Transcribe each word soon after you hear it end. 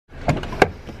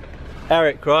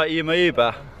Eric, right? You my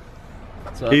Uber?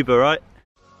 Uber, right?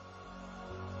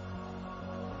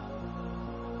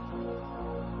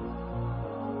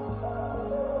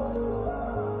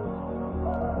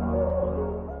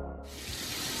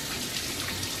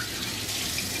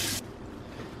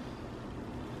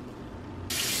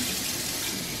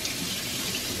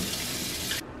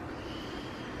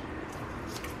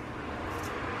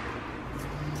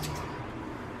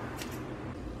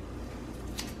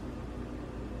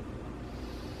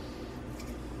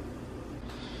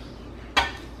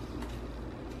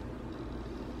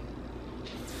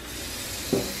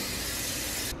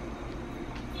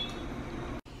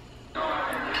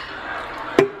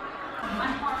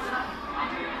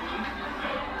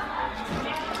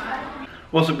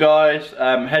 What's up guys,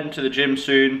 heading to the gym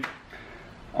soon.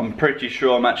 I'm pretty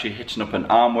sure I'm actually hitting up an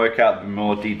arm workout. There'll be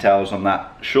more details on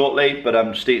that shortly, but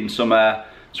I'm just eating some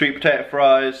sweet potato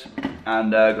fries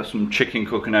and got some chicken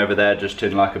cooking over there just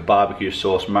in like a barbecue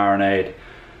sauce marinade.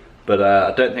 But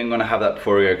I don't think I'm going to have that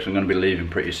before I go because I'm going to be leaving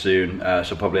pretty soon, so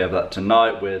I'll probably have that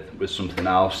tonight with something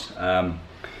else.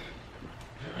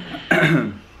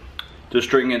 Just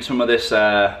drinking some of this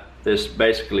this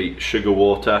basically sugar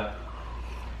water.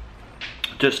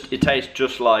 It tastes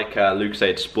just like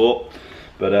Lucozade Sport,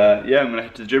 but yeah, I'm gonna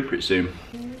head to the gym pretty soon.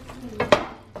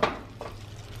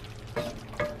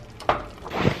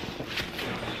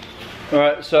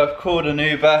 Alright, so I've called an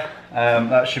Uber.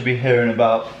 That should be here in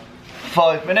about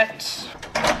 5 minutes.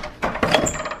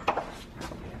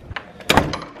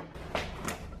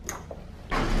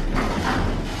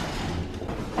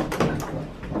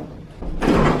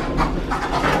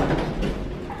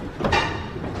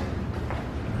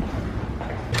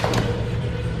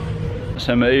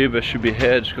 So my Uber should be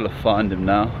here, just gotta find him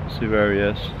now, see where he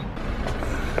is.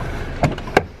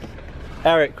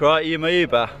 Eric, right, you my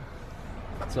Uber?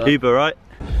 Uber, right?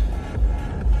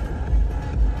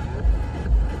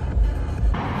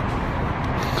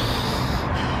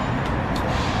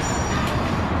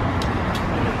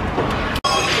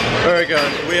 Alright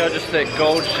guys, we are just at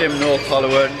Gold Gym North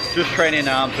Hollywood, just training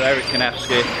arms with Eric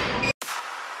Kanevsky.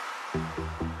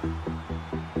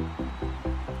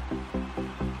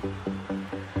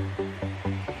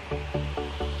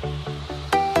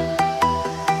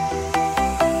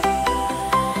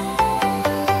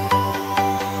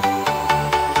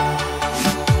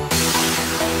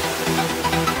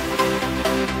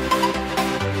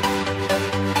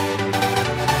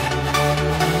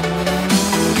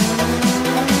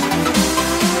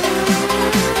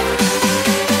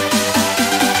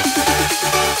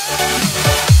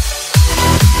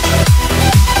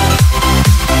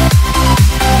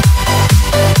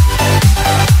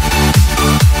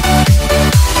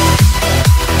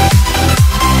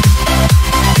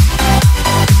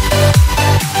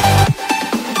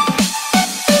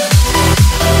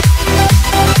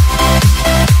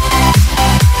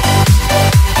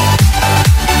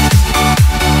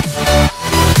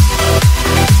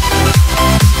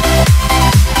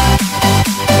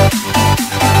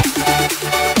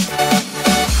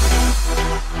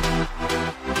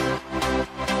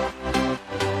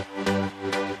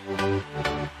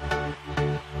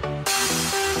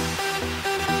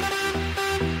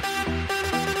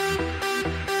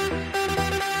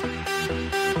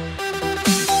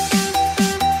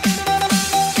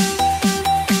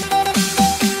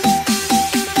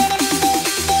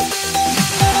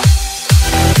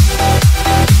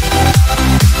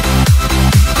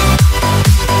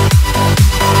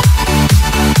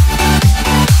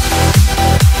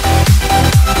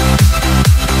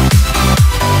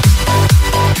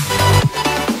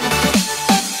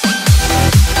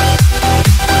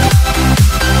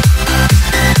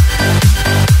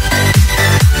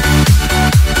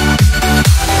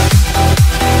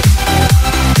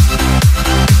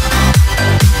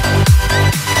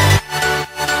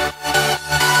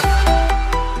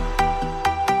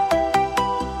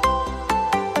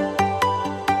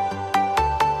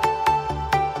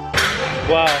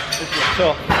 Wow, this is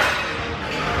tough.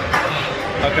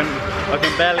 I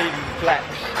can barely even flex.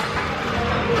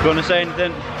 Do you want to say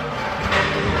anything?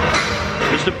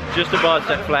 Just a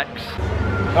bicep flex.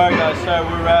 Alright guys, so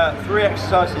we're 3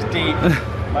 exercises deep.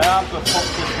 My arms are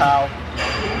fucked as hell.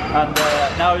 And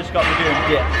now he's got me doing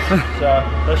dips. So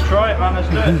let's try it, man, let's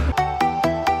do it.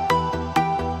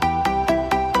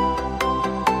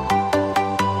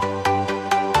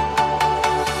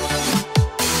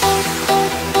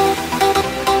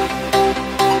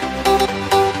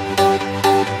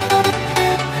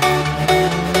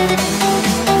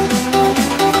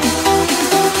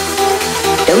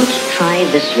 Don't try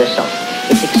this yourself.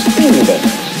 It's extremely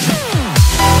dangerous.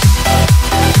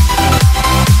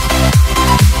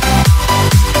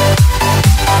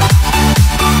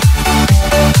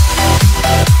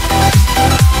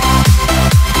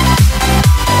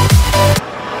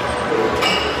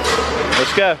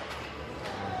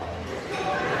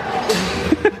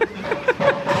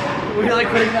 Were you like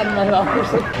putting that in my mouth or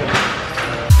something?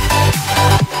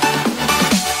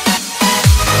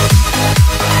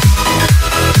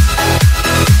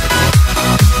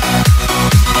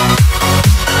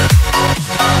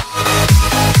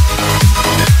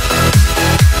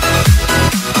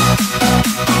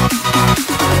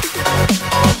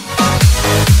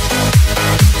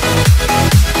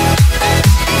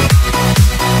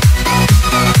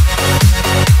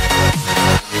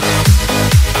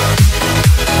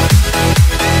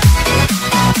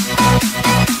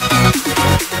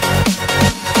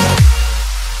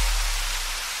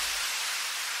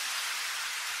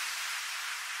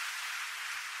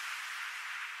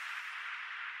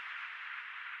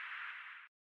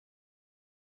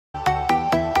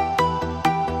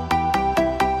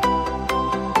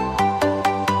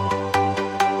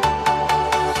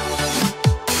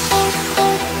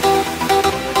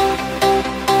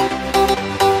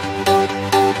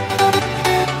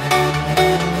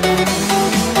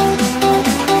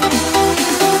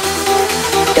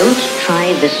 Don't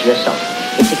try this yourself.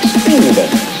 It's extremely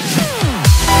dangerous.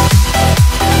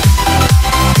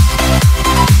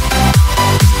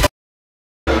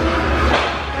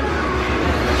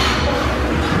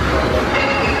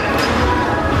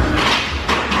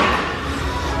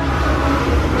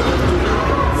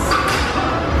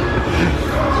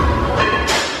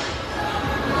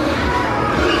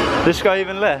 This guy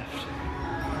even left.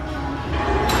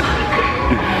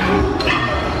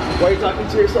 Why are you talking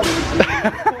to yourself?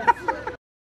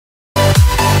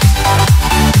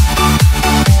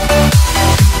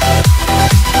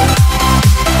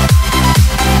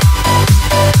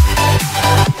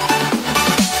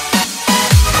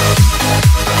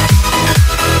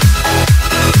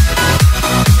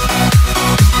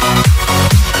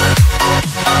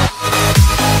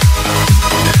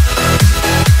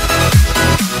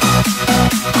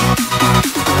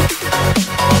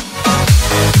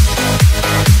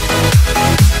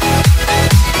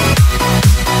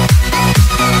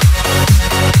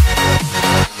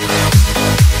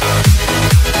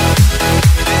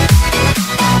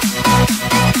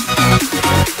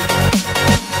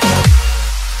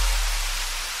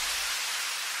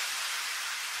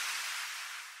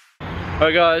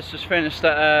 Alright guys, just finished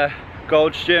at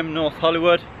Gold's Gym, North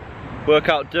Hollywood.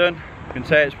 Workout done. You can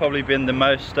say it's probably been the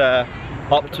most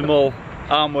optimal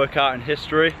arm workout in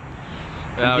history.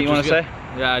 Anything you want to say?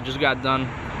 Yeah, I just got done.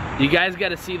 You guys got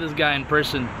to see this guy in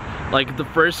person. Like the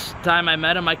first time I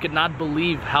met him, I could not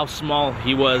believe how small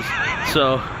he was.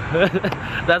 So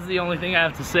that's the only thing I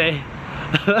have to say.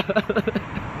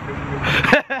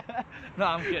 No,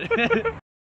 I'm kidding.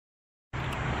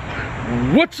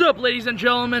 What's up, ladies and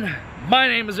gentlemen? My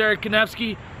name is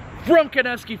Kanevsky from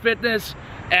Kanevsky Fitness,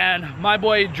 and my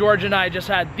boy George and I just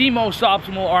had the most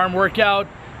optimal arm workout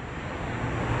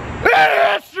in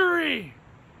history.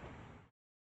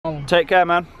 Take care,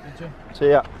 man. You too. See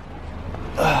ya.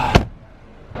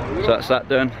 So that's that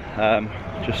done.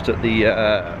 Just at the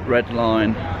Red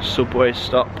Line subway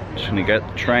stop. Just gonna get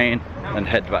the train and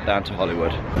head back down to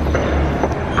Hollywood.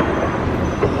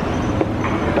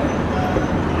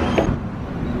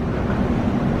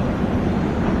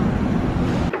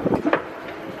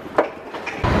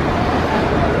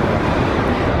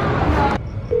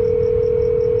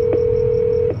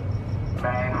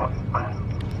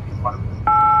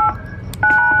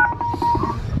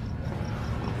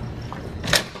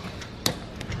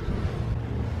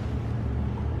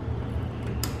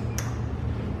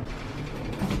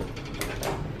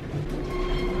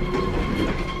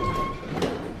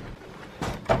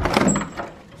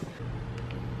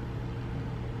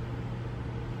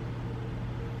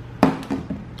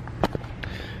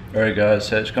 Alright guys,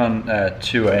 so it's gone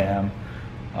 2 AM.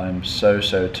 I'm so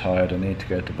tired, I need to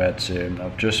go to bed soon.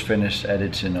 I've just finished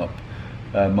editing up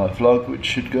my vlog, which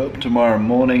should go up tomorrow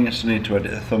morning. I still need to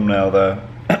edit the thumbnail though.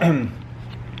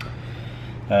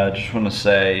 Just want to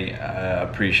say I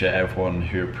appreciate everyone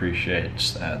who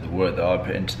appreciates the work that I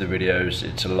put into the videos.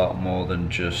 It's a lot more than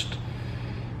just,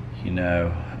 you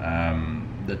know,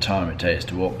 the time it takes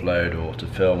to upload or to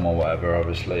film or whatever.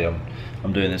 Obviously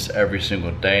I'm doing this every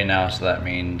single day now, so that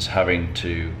means having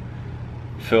to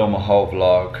film a whole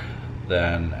vlog,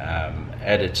 then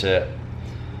edit it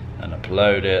and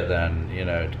upload it, then, you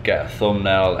know, get a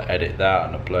thumbnail, edit that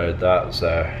and upload that.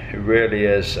 So it really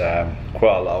is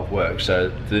quite a lot of work.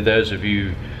 So to those of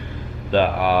you that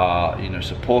are, you know,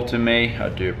 supporting me, I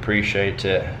do appreciate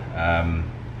it.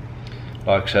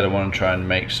 Like I said, I want to try and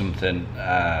make something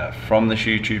from this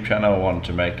YouTube channel. I want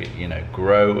to make it, you know,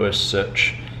 grow as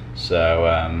such. So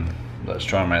let's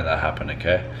try and make that happen,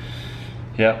 okay?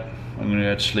 Yep, I'm gonna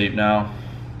go to sleep now.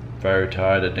 very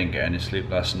tired. I didn't get any sleep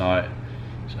last night.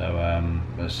 So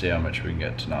let's see how much we can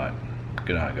get tonight.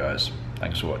 Good night, guys.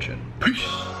 Thanks for watching. Peace.